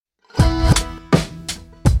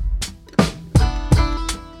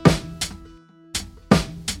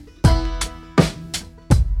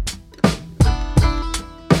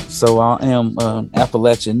So I am an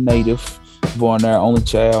Appalachian native, born there, only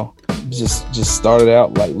child. Just started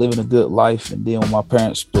out like living a good life, and then when my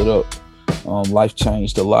parents split up, life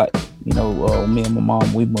changed a lot. Me and my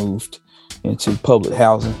mom, we moved into public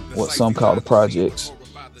housing, what some call the projects,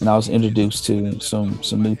 and I was introduced to some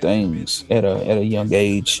new things at a young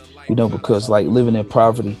age. Because like living in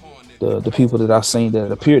poverty, the people that I seen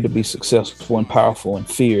that appeared to be successful and powerful and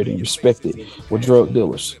feared and respected were drug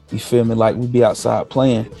dealers. You feel me? Like we'd be outside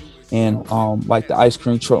playing, and like the ice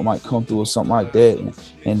cream truck might come through or something like that,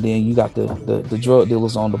 and then you got the drug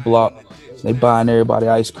dealers on the block. They buying everybody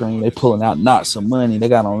ice cream. They pulling out knots of money. They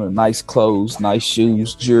got on nice clothes, nice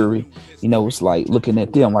shoes, jewelry. It's like looking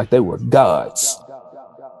at them like they were gods.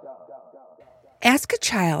 Ask a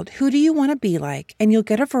child, who do you want to be like? And you'll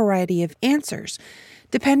get a variety of answers,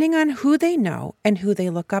 depending on who they know and who they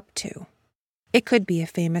look up to. It could be a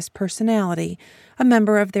famous personality, a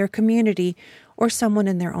member of their community, or someone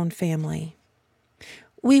in their own family.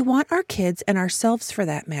 We want our kids, and ourselves for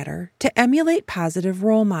that matter, to emulate positive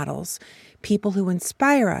role models, people who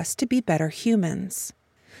inspire us to be better humans.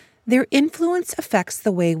 Their influence affects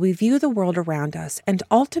the way we view the world around us and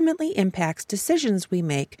ultimately impacts decisions we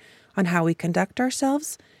make on how we conduct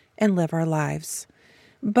ourselves and live our lives.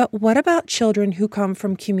 But what about children who come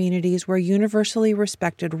from communities where universally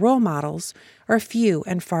respected role models are few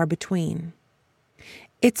and far between?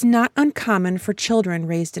 It's not uncommon for children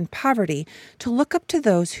raised in poverty to look up to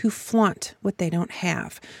those who flaunt what they don't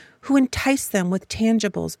have, who entice them with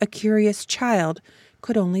tangibles a curious child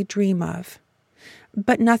could only dream of.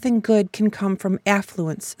 But nothing good can come from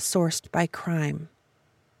affluence sourced by crime.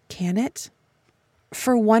 Can it?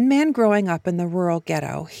 For one man growing up in the rural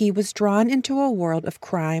ghetto, he was drawn into a world of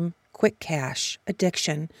crime, quick cash,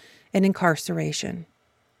 addiction, and incarceration.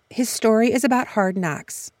 His story is about hard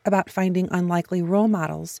knocks, about finding unlikely role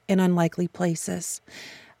models in unlikely places,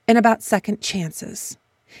 and about second chances.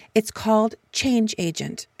 It's called Change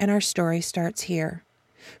Agent, and our story starts here.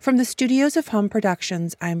 From the studios of Hum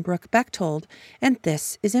Productions, I'm Brooke Bechtold, and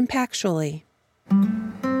this is Impactually.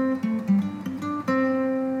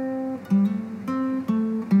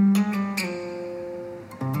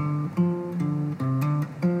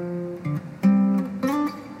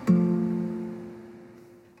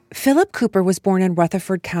 Philip Cooper was born in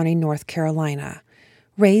Rutherford County, North Carolina.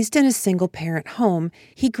 Raised in a single-parent home,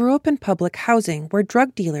 he grew up in public housing where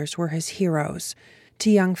drug dealers were his heroes.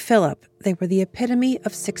 To young Philip, they were the epitome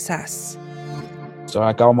of success. So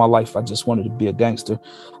like all my life, I just wanted to be a gangster.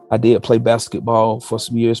 I did play basketball for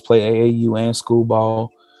some years, play AAU and school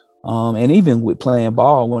ball. And even with playing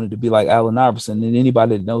ball, I wanted to be like Allen Iverson. And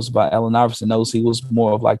anybody that knows about Allen Iverson knows he was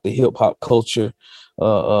more of like the hip hop culture.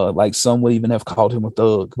 Like some would even have called him a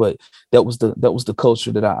thug, but that was the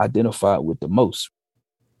culture that I identified with the most.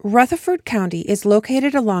 Rutherford County is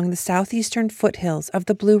located along the southeastern foothills of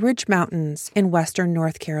the Blue Ridge Mountains in western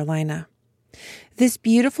North Carolina. This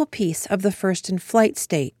beautiful piece of the first-in-flight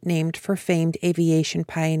state, named for famed aviation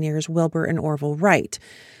pioneers Wilbur and Orville Wright,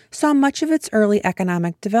 saw much of its early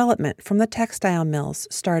economic development from the textile mills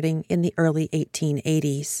starting in the early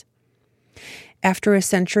 1880s. After a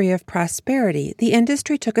century of prosperity, the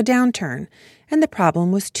industry took a downturn, and the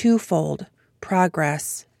problem was twofold: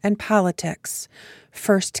 progress and politics.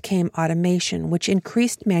 First came automation, which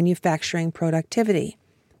increased manufacturing productivity,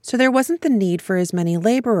 so there wasn't the need for as many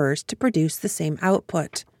laborers to produce the same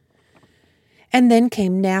output. And then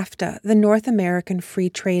came NAFTA, the North American Free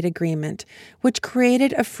Trade Agreement, which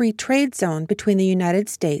created a free trade zone between the United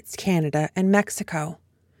States, Canada, and Mexico.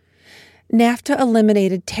 NAFTA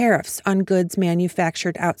eliminated tariffs on goods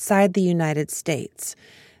manufactured outside the United States.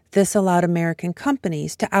 This allowed American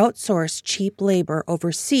companies to outsource cheap labor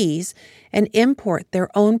overseas and import their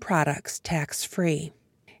own products tax-free.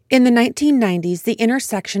 In the 1990s, the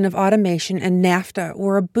intersection of automation and NAFTA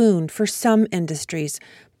were a boon for some industries,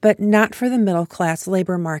 but not for the middle-class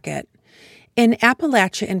labor market. In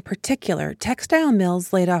Appalachia in particular, textile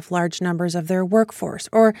mills laid off large numbers of their workforce,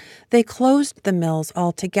 or they closed the mills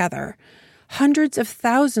altogether. Hundreds of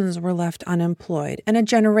thousands were left unemployed, and a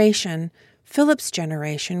generation, Philip's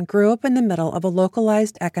generation, grew up in the middle of a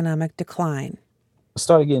localized economic decline. I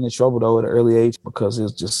started getting in trouble, though, at an early age because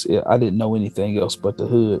I didn't know anything else but the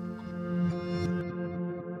hood.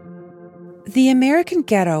 The American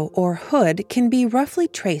ghetto, or hood, can be roughly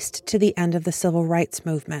traced to the end of the civil rights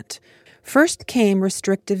movement. First came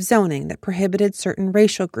restrictive zoning that prohibited certain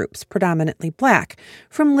racial groups, predominantly black,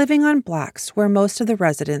 from living on blocks where most of the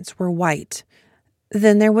residents were white.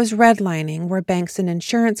 Then there was redlining, where banks and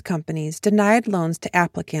insurance companies denied loans to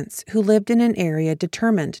applicants who lived in an area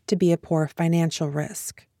determined to be a poor financial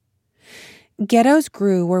risk. Ghettos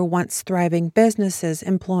grew where once thriving businesses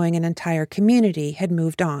employing an entire community had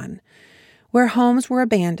moved on. Where homes were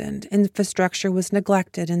abandoned, infrastructure was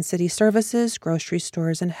neglected, and city services, grocery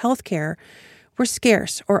stores, and healthcare were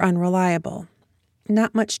scarce or unreliable.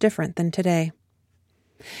 Not much different than today.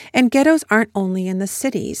 And ghettos aren't only in the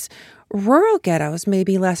cities. Rural ghettos may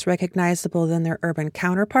be less recognizable than their urban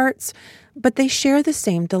counterparts, but they share the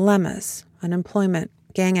same dilemmas: unemployment,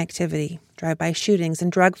 gang activity, drive-by shootings,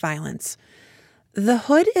 and drug violence. The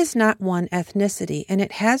hood is not one ethnicity, and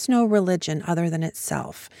it has no religion other than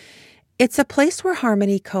itself. It's a place where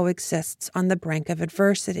harmony coexists on the brink of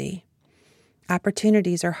adversity.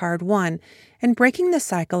 Opportunities are hard-won, and breaking the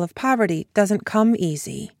cycle of poverty doesn't come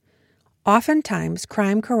easy. Oftentimes,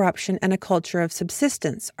 crime, corruption, and a culture of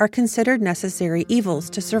subsistence are considered necessary evils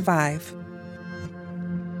to survive.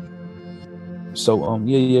 So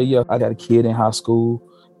I got a kid in high school,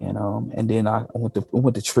 and then I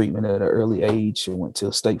went to treatment at an early age. I went to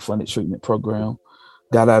a state-funded treatment program.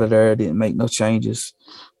 Got out of there, didn't make no changes.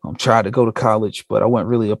 Tried to go to college, but I wasn't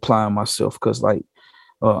really applying myself because I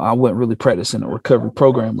wasn't really practicing a recovery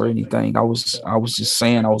program or anything. I was just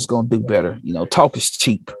saying I was going to do better. Talk is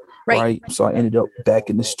cheap, right? So I ended up back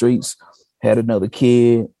in the streets, had another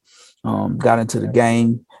kid, got into the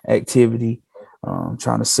gang activity,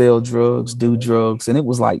 trying to sell drugs, do drugs. And it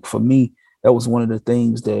was like, for me, that was one of the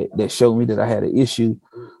things that showed me that I had an issue,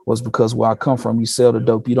 was because where I come from, you sell the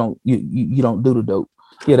dope, you don't do the dope.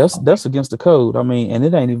 Yeah, that's against the code. I mean, and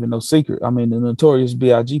it ain't even no secret. I mean, the Notorious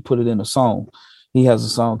B.I.G. put it in a song. He has a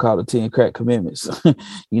song called The 10 Crack Commandments,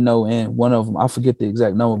 and one of them, I forget the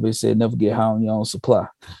exact number, but it said never get high on your own supply.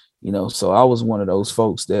 So I was one of those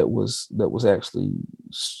folks that was actually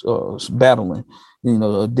battling,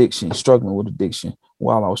 addiction, struggling with addiction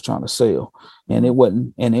while I was trying to sell. And it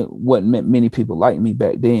wasn't many people like me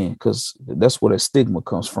back then, because that's where that stigma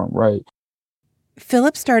comes from, right?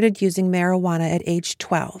 Philip started using marijuana at age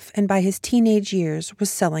 12, and by his teenage years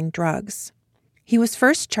was selling drugs. He was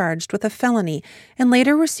first charged with a felony and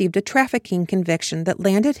later received a trafficking conviction that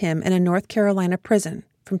landed him in a North Carolina prison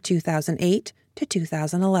from 2008 to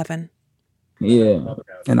 2011. Yeah,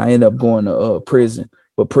 and I ended up going to prison.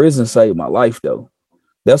 But prison saved my life, though.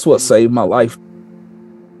 That's what saved my life.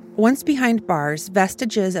 Once behind bars,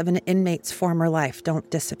 vestiges of an inmate's former life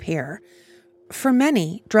don't disappear. For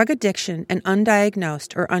many, drug addiction and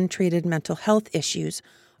undiagnosed or untreated mental health issues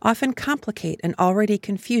often complicate an already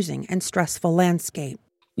confusing and stressful landscape.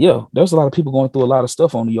 Yeah, there's a lot of people going through a lot of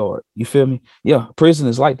stuff on the yard. You feel me? Yeah, prison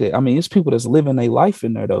is like that. I mean, it's people that's living their life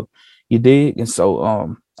in there, though. You dig? And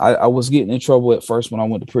so I was getting in trouble at first when I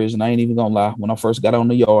went to prison. I ain't even gonna lie. When I first got on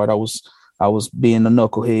the yard, I was being a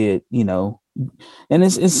knucklehead, and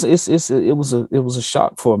it was a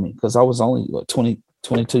shock for me, because I was only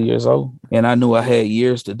 22 years old, and I knew I had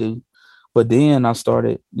years to do. But then I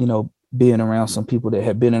started, being around some people that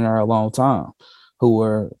had been in there a long time, who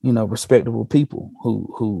were, respectable people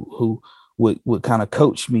who would kind of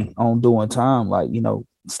coach me on doing time, like,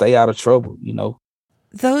 stay out of trouble,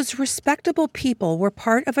 Those respectable people were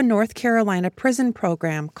part of a North Carolina prison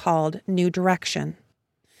program called New Direction.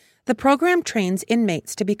 The program trains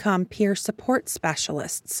inmates to become peer support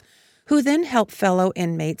specialists, who then help fellow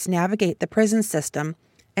inmates navigate the prison system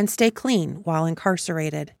and stay clean while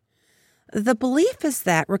incarcerated. The belief is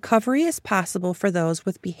that recovery is possible for those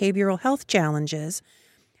with behavioral health challenges,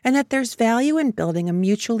 and that there's value in building a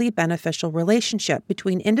mutually beneficial relationship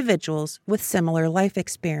between individuals with similar life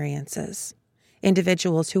experiences.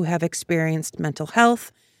 Individuals who have experienced mental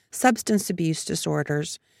health, substance abuse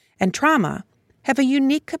disorders, and trauma have a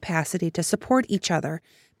unique capacity to support each other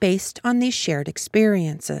based on these shared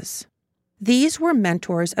experiences. These were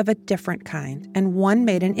mentors of a different kind, and one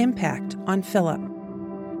made an impact on Philip.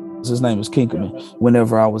 His name is Kinkerman.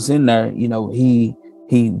 Whenever I was in there, he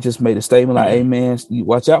just made a statement like, hey, man, you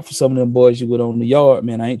watch out for some of them boys you with on the yard,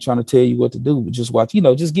 man. I ain't trying to tell you what to do, but just watch,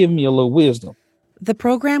 just give me a little wisdom. The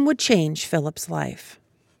program would change Philip's life.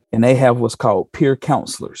 And they have what's called peer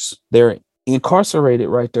counselors. They're incarcerated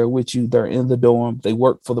right there with you. They're in the dorm. They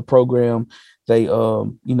work for the program. They,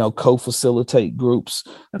 co-facilitate groups.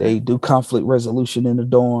 Okay. They do conflict resolution in the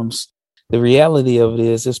dorms. The reality of it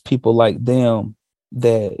is, it's people like them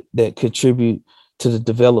that contribute to the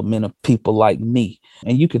development of people like me.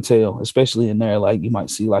 And you can tell, especially in there, like you might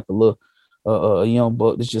see like a little a young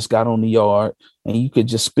buck that just got on the yard, and you could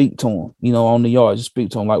just speak to him, on the yard, just speak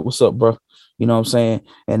to him like, what's up, bro? You know what I'm saying?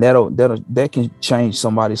 And that can change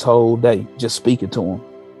somebody's whole day, just speaking to them.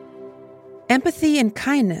 Empathy and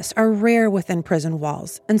kindness are rare within prison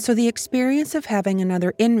walls, and so the experience of having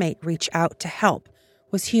another inmate reach out to help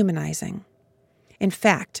was humanizing. In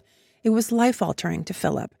fact, it was life-altering to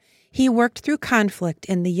Philip. He worked through conflict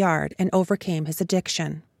in the yard and overcame his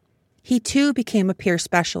addiction. He too became a peer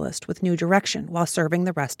specialist with new direction while serving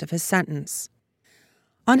the rest of his sentence.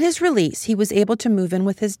 On his release, he was able to move in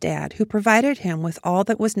with his dad, who provided him with all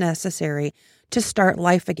that was necessary to start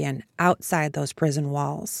life again outside those prison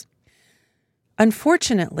walls.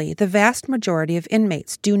 Unfortunately, the vast majority of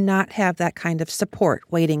inmates do not have that kind of support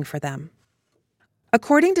waiting for them.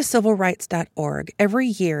 According to civilrights.org, every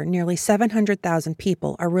year nearly 700,000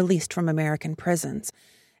 people are released from American prisons,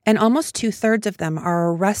 and almost 2/3 of them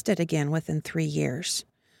are arrested again within 3 years.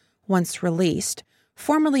 Once released,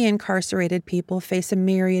 formerly incarcerated people face a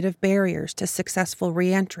myriad of barriers to successful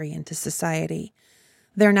reentry into society.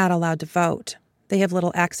 They're not allowed to vote. They have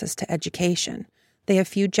little access to education. They have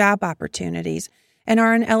few job opportunities and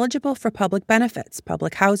are ineligible for public benefits,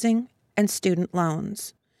 public housing, and student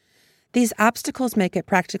loans. These obstacles make it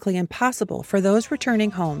practically impossible for those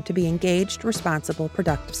returning home to be engaged, responsible,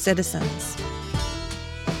 productive citizens.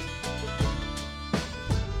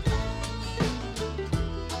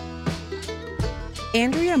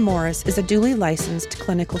 Andrea Morris is a duly licensed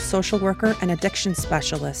clinical social worker and addiction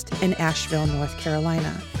specialist in Asheville, North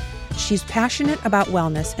Carolina. She's passionate about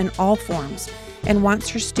wellness in all forms and wants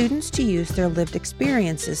her students to use their lived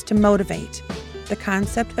experiences to motivate the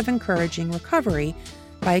concept of encouraging recovery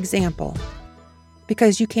by example,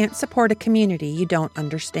 because you can't support a community you don't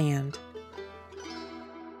understand.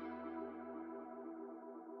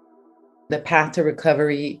 The path to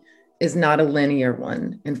recovery is not a linear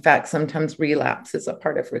one. In fact, sometimes relapse is a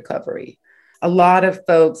part of recovery. A lot of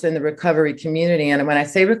folks in the recovery community, and when I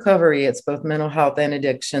say recovery, it's both mental health and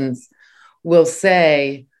addictions, will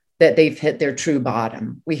say that they've hit their true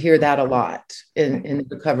bottom. We hear that a lot in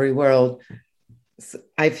the recovery world.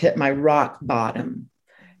 I've hit my rock bottom.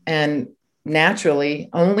 And naturally,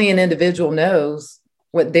 only an individual knows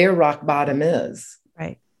what their rock bottom is.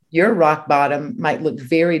 Right. Your rock bottom might look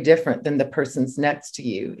very different than the person's next to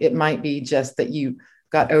you. It might be just that you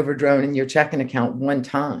got overdrawn in your checking account one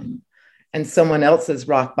time. And someone else's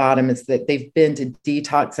rock bottom is that they've been to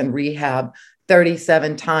detox and rehab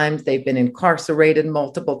 37 times. They've been incarcerated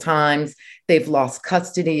multiple times. They've lost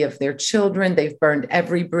custody of their children. They've burned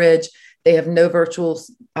every bridge. They have no virtual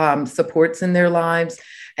supports in their lives.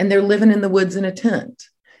 And they're living in the woods in a tent.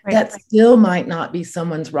 Right. That still might not be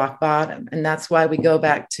someone's rock bottom. And that's why we go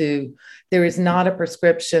back to there is not a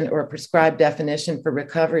prescription or a prescribed definition for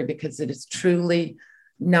recovery, because it is truly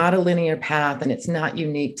not a linear path and it's not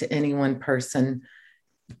unique to any one person.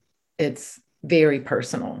 It's very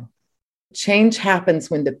personal. Change happens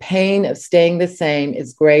when the pain of staying the same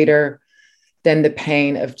is greater than the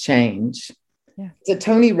pain of change. Yeah. It's a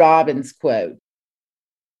Tony Robbins quote.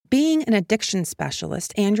 Being an addiction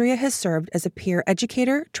specialist, Andrea has served as a peer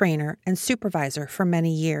educator, trainer, and supervisor for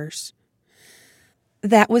many years.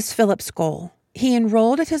 That was Philip's goal. He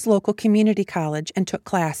enrolled at his local community college and took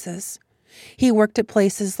classes. He worked at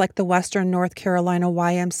places like the Western North Carolina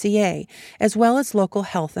YMCA, as well as local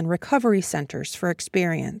health and recovery centers for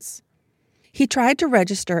experience. He tried to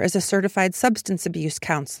register as a certified substance abuse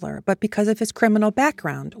counselor, but because of his criminal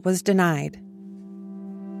background, was denied.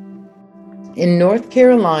 In North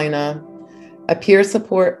Carolina, a peer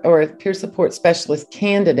support specialist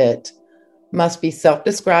candidate must be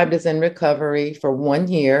self-described as in recovery for 1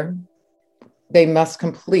 year. They must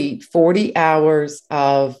complete 40 hours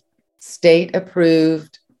of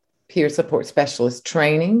state-approved peer support specialist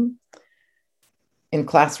training in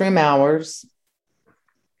classroom hours.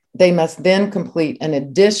 They must then complete an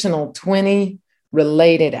additional 20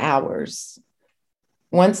 related hours.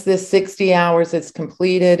 Once this 60 hours is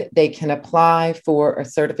completed, they can apply for a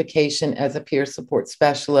certification as a peer support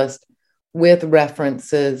specialist with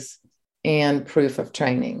references and proof of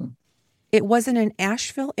training. It was in an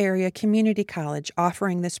Asheville area community college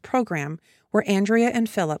offering this program where Andrea and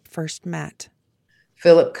Philip first met.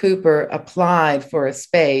 Philip Cooper applied for a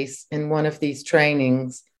space in one of these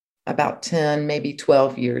trainings about 10, maybe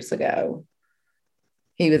 12 years ago.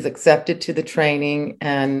 He was accepted to the training,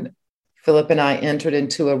 and Philip and I entered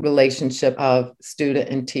into a relationship of student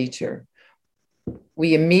and teacher.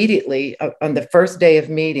 We immediately, on the first day of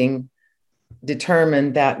meeting,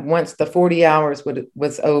 determined that once the 40 hours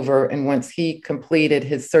was over and once he completed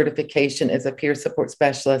his certification as a peer support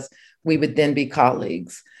specialist, we would then be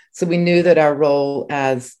colleagues. So we knew that our role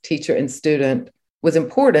as teacher and student was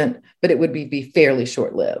important, but it would be fairly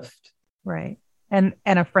short-lived. Right. And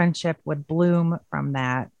a friendship would bloom from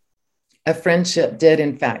that. A friendship did,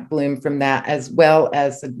 in fact, bloom from that, as well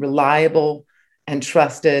as a reliable and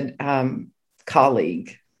trusted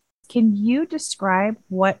colleague. Can you describe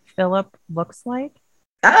what Philip looks like?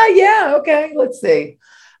 Yeah. Okay. Let's see.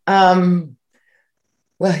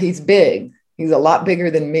 Well, he's big. He's a lot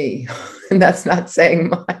bigger than me. And that's not saying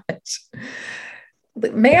much.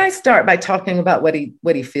 But may I start by talking about what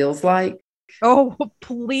he feels like? Oh,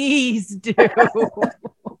 please do.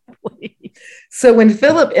 Please. So when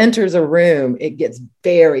Philip enters a room, it gets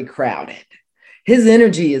very crowded. His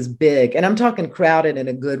energy is big, and I'm talking crowded in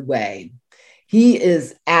a good way. He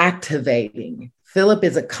is activating. Philip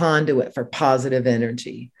is a conduit for positive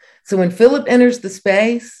energy. So when Philip enters the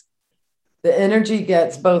space, the energy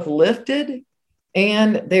gets both lifted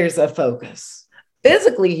and there's a focus.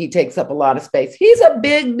 Physically, he takes up a lot of space. He's a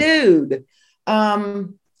big dude.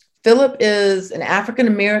 Philip is an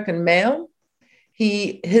African-American male.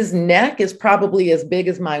 His neck is probably as big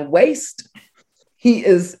as my waist.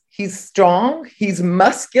 He's strong. He's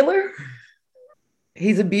muscular.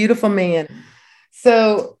 He's a beautiful man.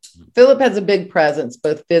 So Philip has a big presence,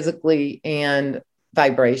 both physically and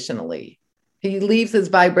vibrationally. He leaves his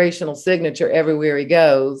vibrational signature everywhere he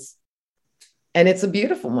goes. And it's a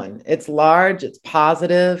beautiful one. It's large, it's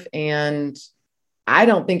positive, and I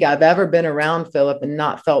don't think I've ever been around Philip and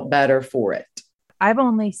not felt better for it. I've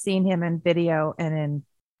only seen him in video and in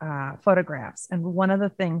photographs. And one of the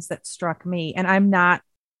things that struck me, and I'm not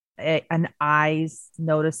an eyes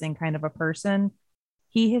noticing kind of a person,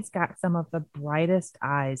 he has got some of the brightest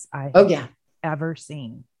eyes I've ever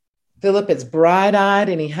seen. Philip is bright-eyed,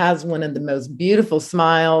 and he has one of the most beautiful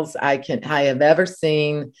smiles I have ever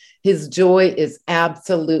seen. His joy is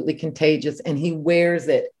absolutely contagious, and he wears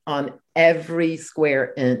it on every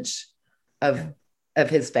square inch of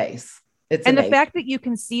his face. It's and amazing. The fact that you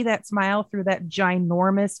can see that smile through that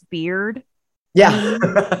ginormous beard. Yeah.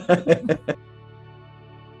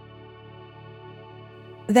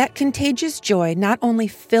 That contagious joy not only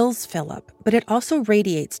fills Philip, but it also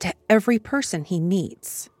radiates to every person he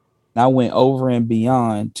meets. I went over and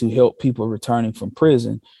beyond to help people returning from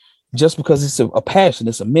prison just because it's a passion,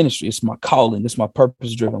 it's a ministry, it's my calling, it's my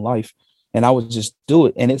purpose-driven life. And I would just do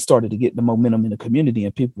it. And it started to get the momentum in the community.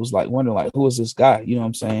 And people was like wondering, like, who is this guy? You know what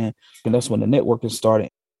I'm saying? And that's when the networking started.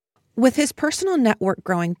 With his personal network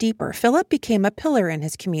growing deeper, Philip became a pillar in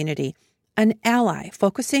his community, an ally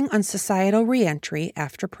focusing on societal reentry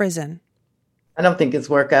after prison. I don't think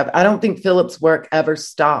I don't think Philip's work ever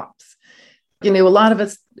stops. You know, a lot of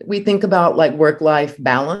us, we think about like work-life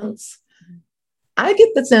balance. I get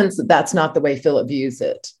the sense that that's not the way Philip views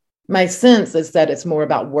it. My sense is that it's more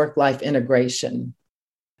about work-life integration.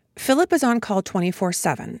 Philip is on call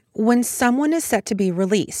 24/7. When someone is set to be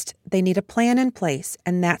released, they need a plan in place,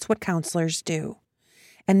 and that's what counselors do.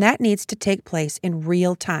 And that needs to take place in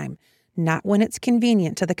real time, not when it's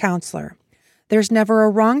convenient to the counselor. There's never a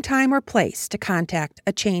wrong time or place to contact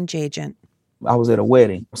a change agent. I was at a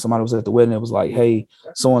wedding. Somebody was at the wedding. It was like, hey,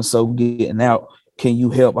 so-and-so getting out. Can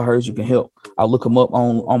you help? I heard you can help. I look them up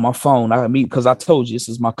on my phone. I meet, because I told you this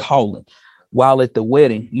is my calling. While at the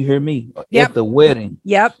wedding, you hear me? Yep. At the wedding.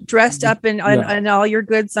 Yep. Dressed up in all your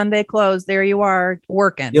good Sunday clothes. There you are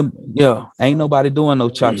working. Yeah. Ain't nobody doing no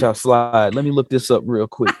cha-cha slide. Let me look this up real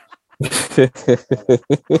quick.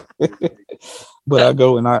 But I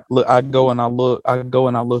go and I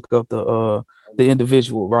look up the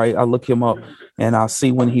individual, right? I look him up and I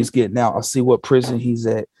see when he's getting out. I see what prison he's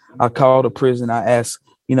at. I call the prison. I ask,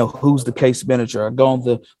 who's the case manager? I go on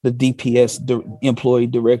the DPS employee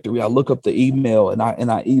directory. I look up the email and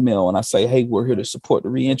I email and I say, hey, we're here to support the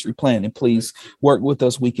reentry plan and please work with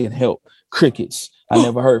us. We can help. Crickets. I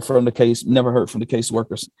never heard from the case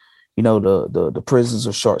workers. The prisons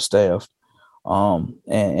are short staffed.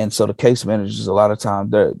 And so the case managers, a lot of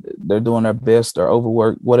times they're doing their best, they're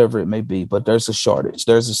overworked, whatever it may be, but there's a shortage.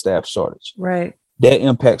 There's a staff shortage. Right. That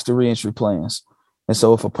impacts the reentry plans. And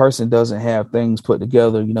so if a person doesn't have things put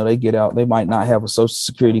together, they get out, they might not have a social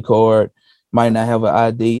security card, might not have an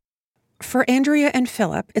ID. For Andrea and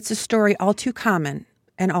Philip, it's a story all too common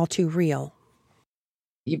and all too real.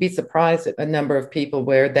 You'd be surprised at a number of people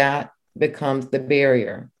where that becomes the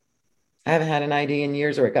barrier. I haven't had an ID in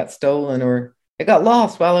years, or it got stolen, or it got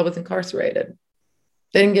lost while I was incarcerated.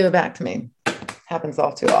 They didn't give it back to me. Happens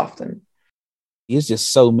all too often. It's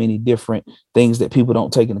just so many different things that people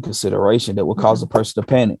don't take into consideration that will cause a person to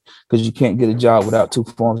panic, because you can't get a job without 2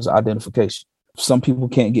 forms of identification. Some people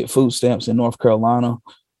can't get food stamps in North Carolina.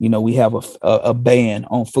 We have a ban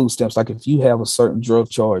on food stamps. Like if you have a certain drug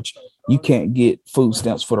charge, you can't get food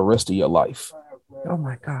stamps for the rest of your life. Oh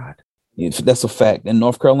my God. If that's a fact. In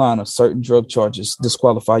North Carolina, certain drug charges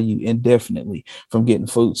disqualify you indefinitely from getting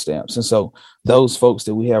food stamps. And so those folks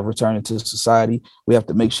that we have returning to society, we have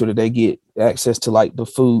to make sure that they get access to like the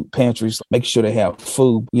food pantries, make sure they have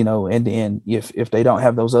food, and then if they don't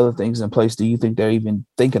have those other things in place, do you think they're even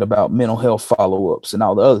thinking about mental health follow-ups and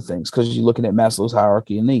all the other things? Because you're looking at Maslow's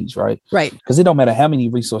hierarchy of needs, right? Right. Because it don't matter how many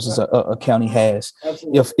resources a county has.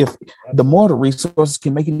 If the more the resources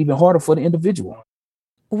can make it even harder for the individual.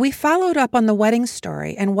 We followed up on the wedding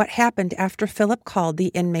story and what happened after Philip called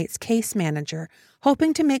the inmate's case manager,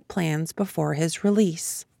 hoping to make plans before his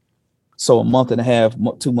release. So a month and a half,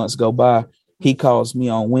 2 months go by. He calls me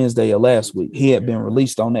on Wednesday of last week. He had been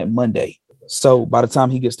released on that Monday. So by the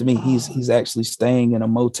time he gets to me, he's actually staying in a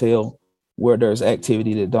motel where there's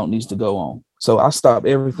activity that don't needs to go on. So I stopped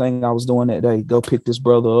everything I was doing that day, go pick this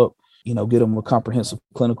brother up, get him a comprehensive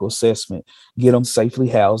clinical assessment, get him safely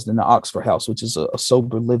housed in the Oxford House, which is a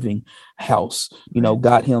sober living house,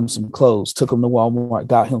 got him some clothes, took him to Walmart,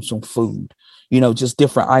 got him some food, just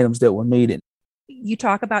different items that were needed. You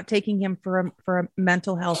talk about taking him for a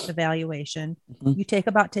mental health evaluation. Mm-hmm. You talk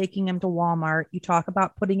about taking him to Walmart. You talk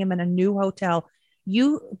about putting him in a new hotel.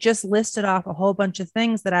 You just listed off a whole bunch of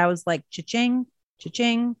things that I was like, cha-ching,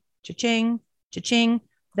 cha-ching, cha-ching, cha-ching.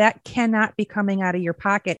 That cannot be coming out of your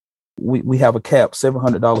pocket. We have a cap,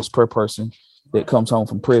 $700 per person that comes home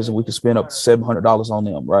from prison. We can spend up to $700 on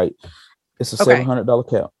them, right? It's a $700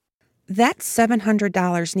 cap. That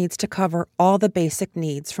 $700 needs to cover all the basic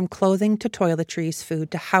needs, from clothing to toiletries,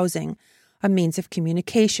 food to housing, a means of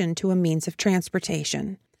communication to a means of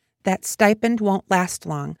transportation. That stipend won't last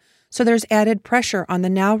long, so there's added pressure on the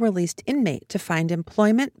now released inmate to find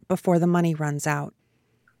employment before the money runs out.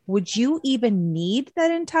 Would you even need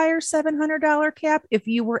that entire $700 cap if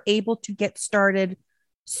you were able to get started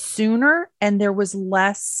sooner and there was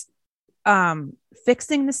less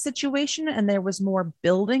fixing the situation and there was more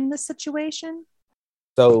building the situation?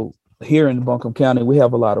 So here in Buncombe County, we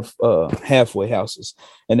have a lot of halfway houses,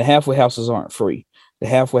 and the halfway houses aren't free. The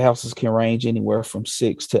halfway houses can range anywhere from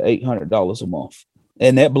 $600 to $800 a month.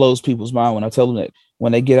 And that blows people's mind when I tell them that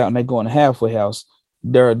when they get out and they go in a halfway house,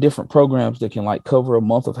 there are different programs that can like cover a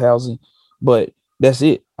month of housing, but that's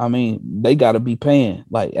it. I mean, they got to be paying.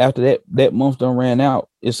 Like after that month done ran out,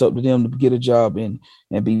 it's up to them to get a job and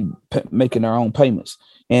be making their own payments.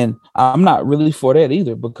 And I'm not really for that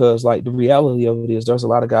either, because like the reality of it is there's a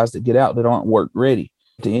lot of guys that get out that aren't work ready.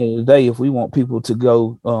 At the end of the day, if we want people to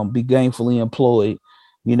go be gainfully employed,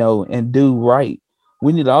 and do right,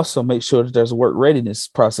 we need to also make sure that there's work readiness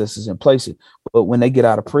processes in place. But when they get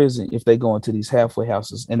out of prison, if they go into these halfway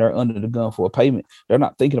houses and they're under the gun for a payment, they're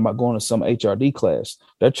not thinking about going to some HRD class.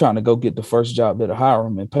 They're trying to go get the first job that'll hire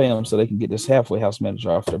them and pay them so they can get this halfway house manager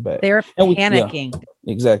off their back. They're panicking.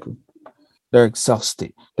 Yeah, exactly. They're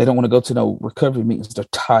exhausted. They don't want to go to no recovery meetings. They're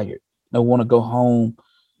tired. They want to go home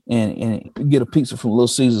and get a pizza from Little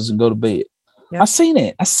Caesars and go to bed. Yep. I seen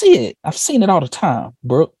it. I see it. I've seen it all the time,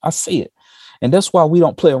 bro. I see it. And that's why we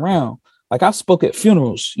don't play around. Like I spoke at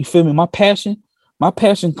funerals. You feel me? My passion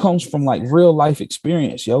comes from like real life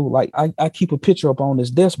experience, yo. Like I keep a picture up on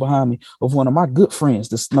this desk behind me of one of my good friends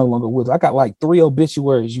that's no longer with us. I got like 3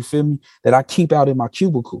 obituaries, you feel me, that I keep out in my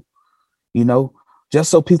cubicle,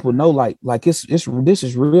 just so people know like this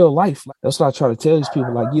is real life. That's what I try to tell these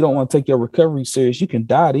people. Like, you don't want to take your recovery serious. You can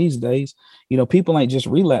die these days. People ain't just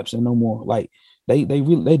relapsing no more. Like they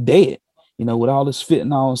dead. With all this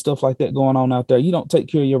fentanyl and stuff like that going on out there, you don't take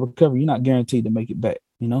care of your recovery, you're not guaranteed to make it back,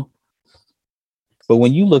 But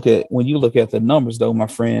when you look at the numbers, though, my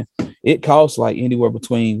friend, it costs like anywhere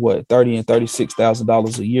between $30,000 and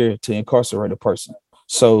 $36,000 a year to incarcerate a person.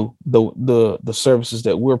 So the services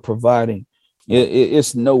that we're providing,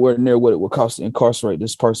 it's nowhere near what it would cost to incarcerate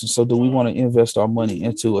this person. So do we want to invest our money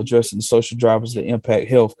into addressing the social drivers that impact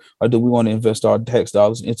health, or do we want to invest our tax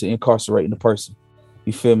dollars into incarcerating the person?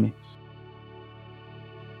 You feel me?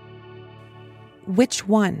 Which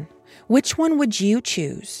one? Which one would you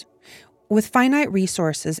choose? With finite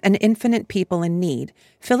resources and infinite people in need,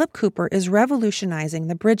 Philip Cooper is revolutionizing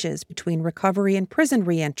the bridges between recovery and prison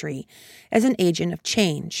reentry as an agent of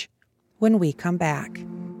change. When we come back.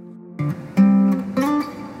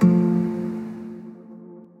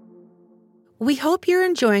 We hope you're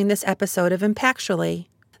enjoying this episode of Impactually.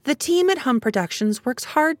 The team at Hum Productions works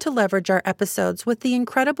hard to leverage our episodes with the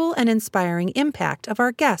incredible and inspiring impact of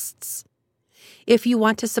our guests. If you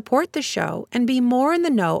want to support the show and be more in the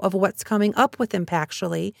know of what's coming up with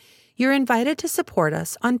Impactually, you're invited to support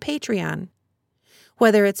us on Patreon.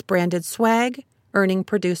 Whether it's branded swag, earning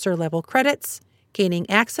producer-level credits, gaining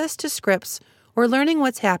access to scripts, or learning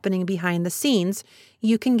what's happening behind the scenes,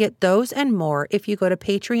 you can get those and more if you go to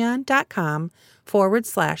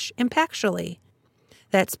patreon.com/Impactually.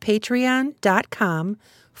 That's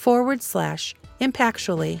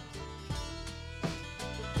patreon.com/Impactually.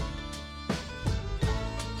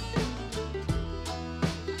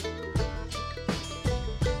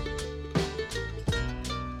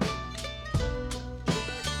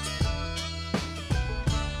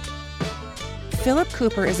 Philip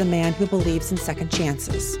Cooper is a man who believes in second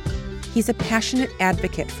chances. He's a passionate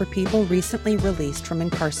advocate for people recently released from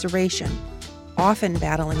incarceration, often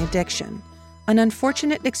battling addiction, an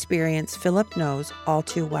unfortunate experience Philip knows all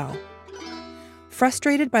too well.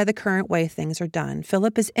 Frustrated by the current way things are done,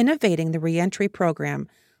 Philip is innovating the reentry program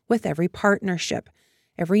with every partnership,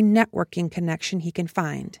 every networking connection he can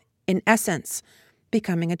find. In essence,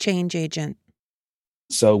 becoming a change agent.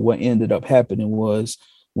 So what ended up happening was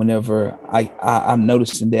whenever I'm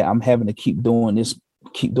noticing that I'm having to keep doing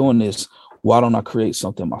this, why don't I create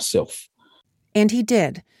something myself? And he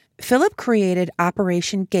did. Philip created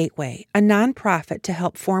Operation Gateway, a nonprofit to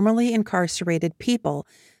help formerly incarcerated people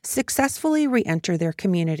successfully reenter their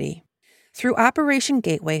community. Through Operation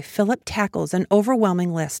Gateway, Philip tackles an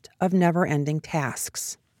overwhelming list of never-ending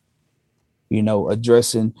tasks.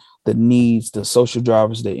 Addressing the needs, the social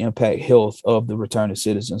drivers that impact health of the returning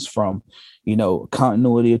citizens, from,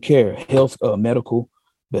 continuity of care, health, medical,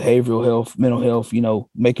 behavioral health, mental health,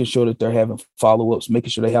 making sure that they're having follow-ups, making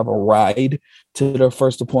sure they have a ride to their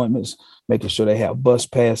first appointments, making sure they have bus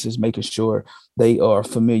passes, making sure they are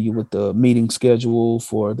familiar with the meeting schedule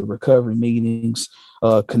for the recovery meetings,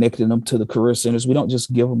 connecting them to the career centers. We don't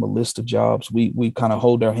just give them a list of jobs. We kind of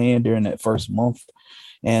hold their hand during that first month.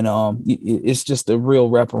 And it's just a real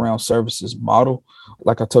wraparound services model.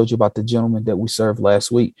 Like I told you about the gentleman that we served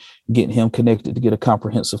last week, getting him connected to get a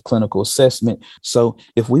comprehensive clinical assessment. So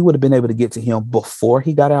if we would have been able to get to him before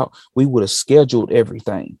he got out, we would have scheduled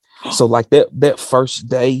everything. So like that first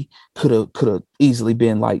day could have easily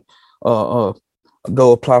been like, go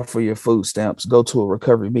apply for your food stamps, go to a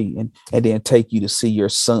recovery meeting, and then take you to see your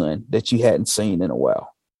son that you hadn't seen in a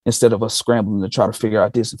while. Instead of us scrambling to try to figure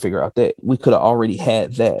out this and figure out that, we could have already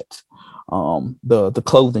had that. The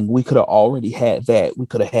clothing, we could have already had that. We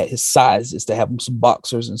could have had his sizes to have him some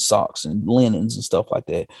boxers and socks and linens and stuff like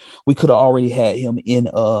that. We could have already had him in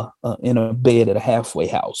a bed at a halfway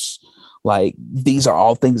house. Like, these are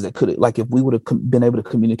all things that could have, like, if we would have been able to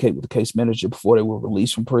communicate with the case manager before they were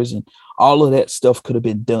released from prison, all of that stuff could have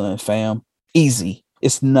been done, fam. Easy.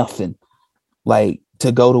 It's nothing. Like,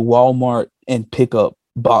 to go to Walmart and pick up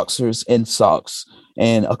boxers and socks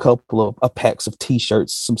and a couple of packs of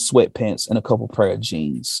t-shirts, some sweatpants, and a couple pair of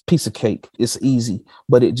jeans. Piece of cake. It's easy,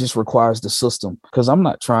 but it just requires the system, because I'm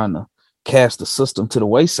not trying to cast the system to the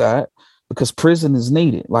wayside, because prison is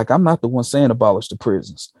needed. Like, I'm not the one saying abolish the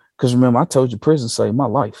prisons, because remember, I told you prison saved my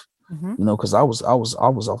life. Because I was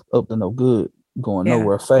up to no good, going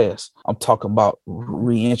nowhere fast. I'm talking about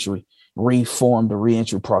reentry, reform the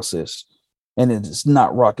reentry process. And it is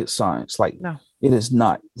not rocket science. Like, no. It is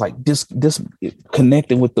not. Like, this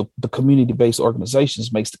connecting with the community-based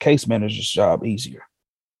organizations makes the case manager's job easier.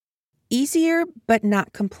 Easier, but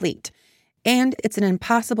not complete. And it's an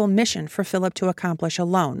impossible mission for Philip to accomplish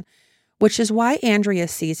alone, which is why Andrea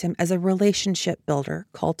sees him as a relationship builder,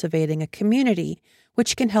 cultivating a community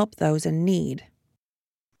which can help those in need.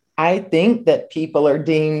 I think that people are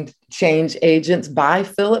deemed change agents by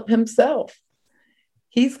Philip himself.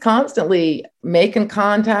 He's constantly making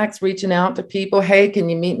contacts, reaching out to people. Hey, can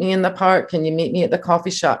you meet me in the park? Can you meet me at the coffee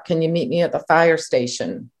shop? Can you meet me at the fire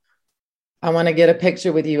station? I want to get a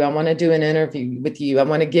picture with you. I want to do an interview with you. I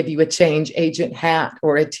want to give you a change agent hat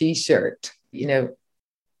or a t-shirt.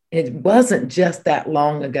 It wasn't just that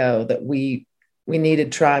long ago that we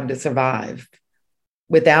needed Tribe to survive.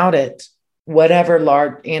 Without it, whatever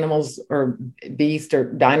large animals or beasts or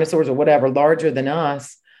dinosaurs or whatever larger than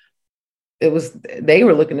us, they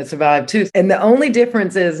were looking to survive too. And the only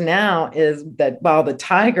difference is now is that while the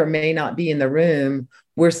tiger may not be in the room,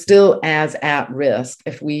 we're still as at risk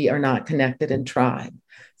if we are not connected in tribe.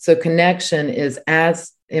 So connection is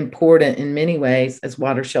as important in many ways as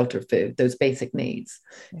water, shelter, food, those basic needs.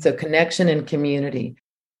 So connection and community.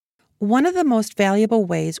 One of the most valuable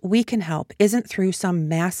ways we can help isn't through some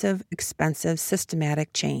massive, expensive,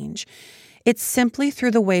 systematic change. It's simply through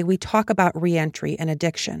the way we talk about reentry and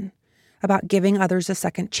addiction, about giving others a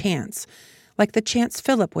second chance, like the chance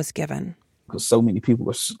Philip was given. Because so many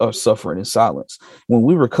people are suffering in silence. When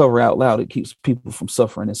we recover out loud, it keeps people from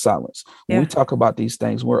suffering in silence. When we talk about these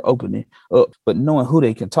things, we're opening up, but knowing who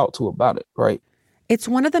they can talk to about it, right? It's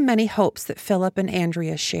one of the many hopes that Philip and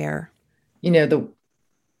Andrea share.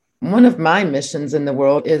 One of my missions in the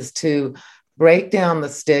world is to break down the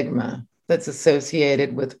stigma that's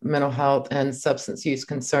associated with mental health and substance use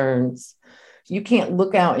concerns. You can't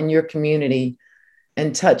look out in your community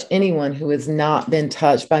and touch anyone who has not been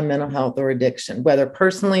touched by mental health or addiction, whether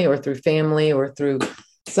personally or through family or through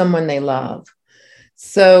someone they love.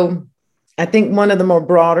 So I think one of the more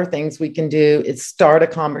broader things we can do is start a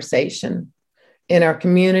conversation in our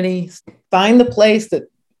community, find the place that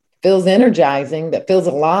feels energizing, that feels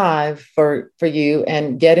alive for you,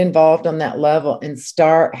 and get involved on that level and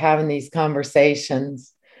start having these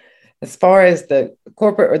conversations. As far as the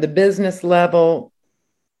corporate or the business level,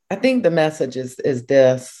 I think the message is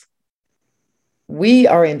this. We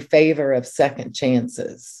are in favor of second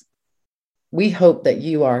chances. We hope that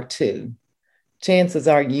you are too. Chances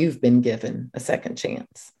are you've been given a second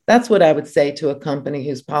chance. That's what I would say to a company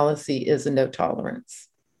whose policy is a no tolerance.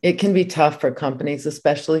 It can be tough for companies,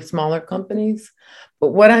 especially smaller companies. But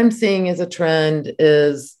what I'm seeing as a trend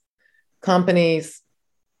is companies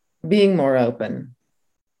being more open,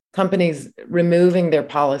 companies removing their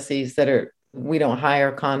policies that are, we don't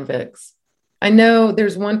hire convicts. I know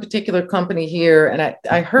there's one particular company here, and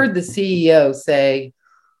I heard the CEO say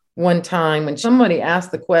one time when somebody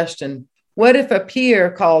asked the question, what if a peer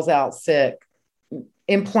calls out sick,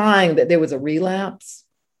 implying that there was a relapse?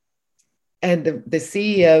 And the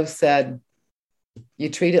CEO said, you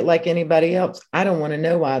treat it like anybody else. I don't want to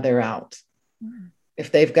know why they're out.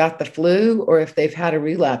 If they've got the flu or if they've had a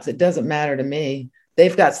relapse, it doesn't matter to me.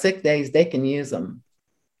 They've got sick days, they can use them.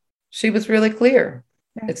 She was really clear.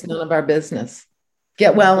 Yeah. It's none of our business.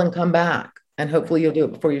 Get well and come back. And hopefully you'll do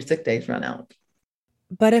it before your sick days run out.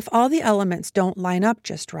 But if all the elements don't line up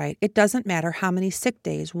just right, it doesn't matter how many sick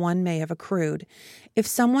days one may have accrued. If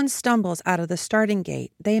someone stumbles out of the starting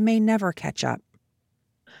gate, they may never catch up.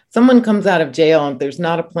 Someone comes out of jail, and if there's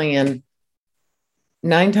not a plan,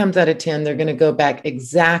 9 times out of 10, they're going to go back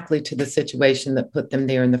exactly to the situation that put them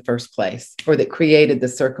there in the first place, or that created the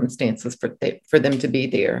circumstances for them to be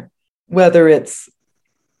there. Whether it's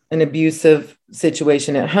an abusive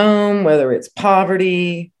situation at home, whether it's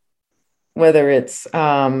poverty, whether it's,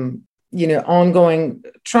 ongoing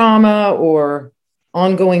trauma or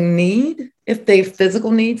ongoing need. If their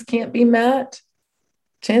physical needs can't be met,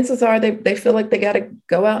 chances are they feel like they got to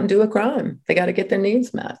go out and do a crime. They got to get their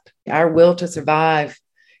needs met. Our will to survive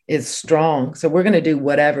is strong. So we're going to do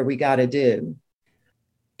whatever we got to do.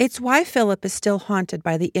 It's why Philip is still haunted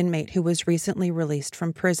by the inmate who was recently released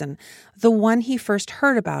from prison, the one he first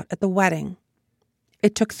heard about at the wedding.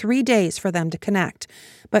 It took 3 days for them to connect,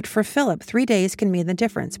 but for Philip, 3 days can mean the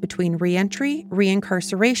difference between reentry,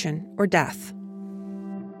 reincarceration, or death.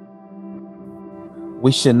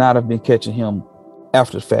 We should not have been catching him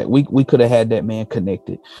after the fact. We could have had that man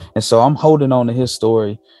connected. And so I'm holding on to his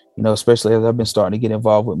story, especially as I've been starting to get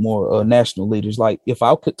involved with more national leaders. Like, if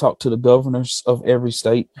I could talk to the governors of every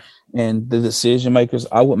state and the decision makers,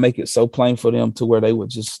 I would make it so plain for them to where they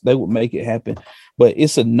would make it happen. But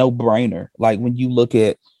it's a no-brainer. Like, when you look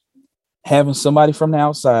at having somebody from the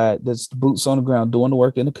outside that's boots on the ground doing the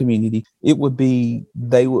work in the community,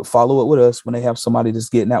 they would follow up with us when they have somebody that's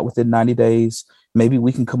getting out within 90 days. Maybe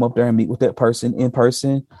we can come up there and meet with that person in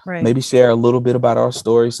person, right. Maybe share a little bit about our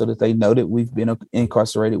story so that they know that we've been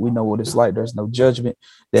incarcerated. We know what it's like. There's no judgment.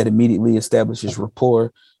 That immediately establishes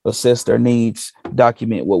rapport, assess their needs,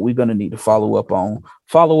 document what we're going to need to follow up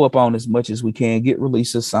on as much as we can, get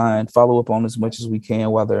releases signed, follow up on as much as we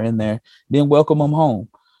can while they're in there, then welcome them home,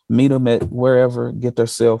 meet them at wherever, get their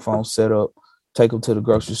cell phone set up, take them to the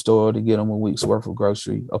grocery store to get them a week's worth of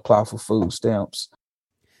grocery, apply for food stamps.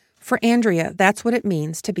 For Andrea, that's what it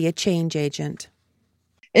means to be a change agent.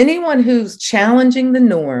 Anyone who's challenging the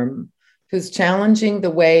norm, who's challenging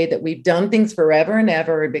the way that we've done things forever and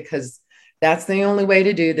ever, because that's the only way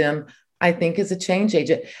to do them, I think is a change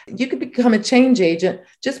agent. You could become a change agent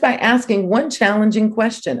just by asking one challenging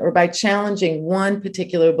question or by challenging one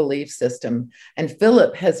particular belief system. And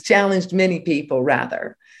Philip has challenged many people,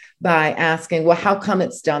 rather, by asking, well, how come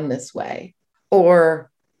it's done this way? Or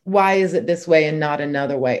why is it this way and not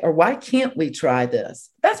another way? Or why can't we try this?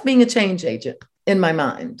 That's being a change agent in my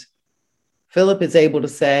mind. Philip is able to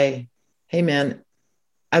say, hey, man,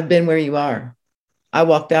 I've been where you are. I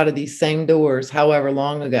walked out of these same doors however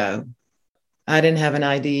long ago. I didn't have an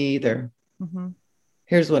ID either. Mm-hmm.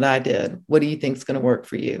 Here's what I did. What do you think is going to work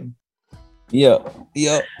for you? Yeah.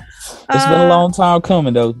 It's been a long time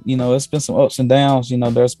coming, though. It's been some ups and downs.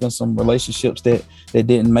 There's been some relationships that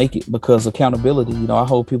didn't make it because accountability. I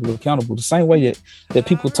hold people accountable the same way that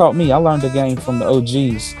people taught me. I learned the game from the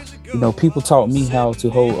OGs. People taught me how to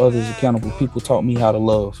hold others accountable. People taught me how to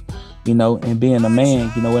love. And being a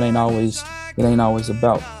man, it ain't always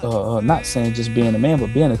about not saying just being a man,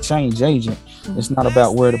 but being a change agent. It's not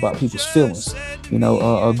about worried about people's feelings.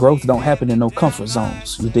 Growth don't happen in no comfort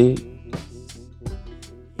zones. You dig?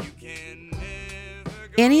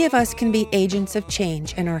 Any of us can be agents of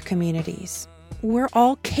change in our communities. We're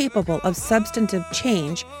all capable of substantive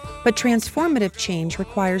change, but transformative change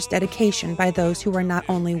requires dedication by those who are not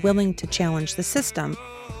only willing to challenge the system,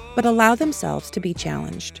 but allow themselves to be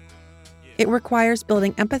challenged. It requires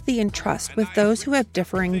building empathy and trust with those who have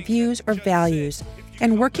differing views or values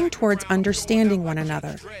and working towards understanding one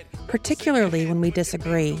another, particularly when we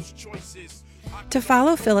disagree. To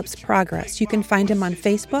follow Philip's progress, you can find him on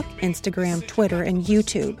Facebook, Instagram, Twitter, and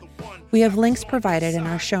YouTube. We have links provided in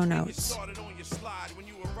our show notes.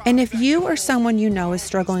 And if you or someone you know is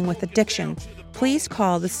struggling with addiction, please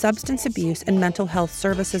call the Substance Abuse and Mental Health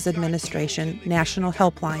Services Administration National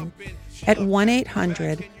Helpline at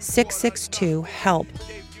 1-800-662-HELP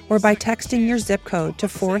or by texting your zip code to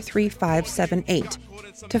 43578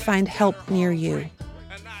 to find help near you.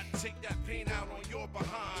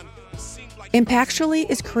 Impactually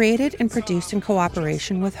is created and produced in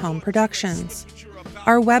cooperation with Hum Productions.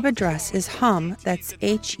 Our web address is hum, that's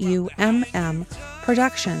HUMM,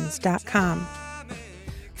 productions.com.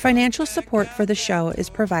 Financial support for the show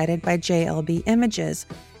is provided by JLB Images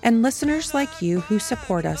and listeners like you who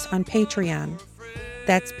support us on Patreon.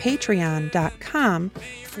 That's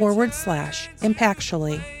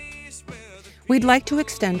patreon.com/Impactually. We'd like to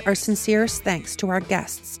extend our sincerest thanks to our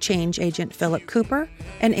guests, Change Agent Philip Cooper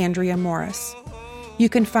and Andrea Morris. You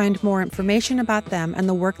can find more information about them and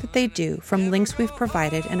the work that they do from links we've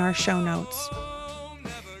provided in our show notes.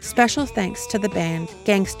 Special thanks to the band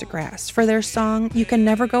Gangstagrass for their song You Can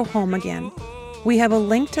Never Go Home Again. We have a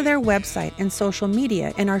link to their website and social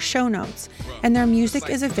media in our show notes, and their music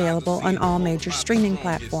is available on all major streaming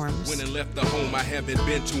platforms. When I left the home I haven't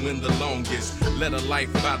been to in the longest. Led a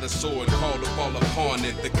life by the sword, called to fall upon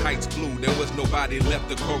it. The kites flew, there was nobody left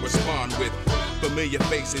to correspond with. Familiar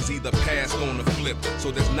faces either passed on or flipped, so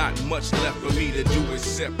there's not much left for me to do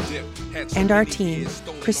except dip. And our team,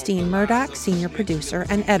 Christine Murdoch, senior producer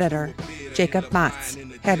and editor, Jacob Motz,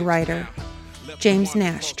 head writer, James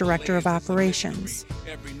Nash, Director of Operations,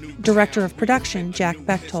 Director of Production, Jack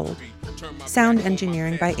Bechtold, Sound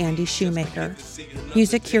Engineering by Andy Shoemaker,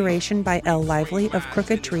 Music Curation by L. Lively of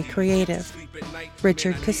Crooked Tree Creative,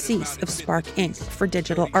 Richard Cassis of Spark Inc. for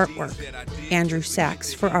digital artwork, Andrew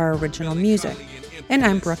Sachs for our original music, and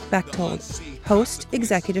I'm Brooke Bechtold, host,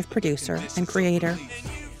 executive producer, and creator.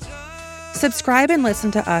 Subscribe and listen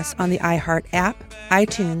to us on the iHeart app,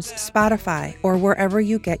 iTunes, Spotify, or wherever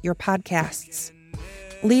you get your podcasts.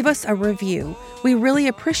 Leave us a review. We really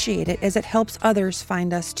appreciate it as it helps others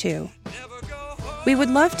find us too. We would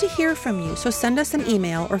love to hear from you, so send us an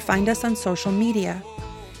email or find us on social media.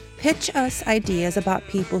 Pitch us ideas about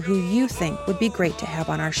people who you think would be great to have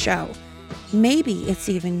on our show. Maybe it's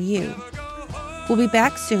even you. We'll be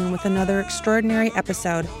back soon with another extraordinary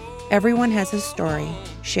episode. Everyone has a story.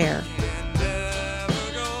 Share.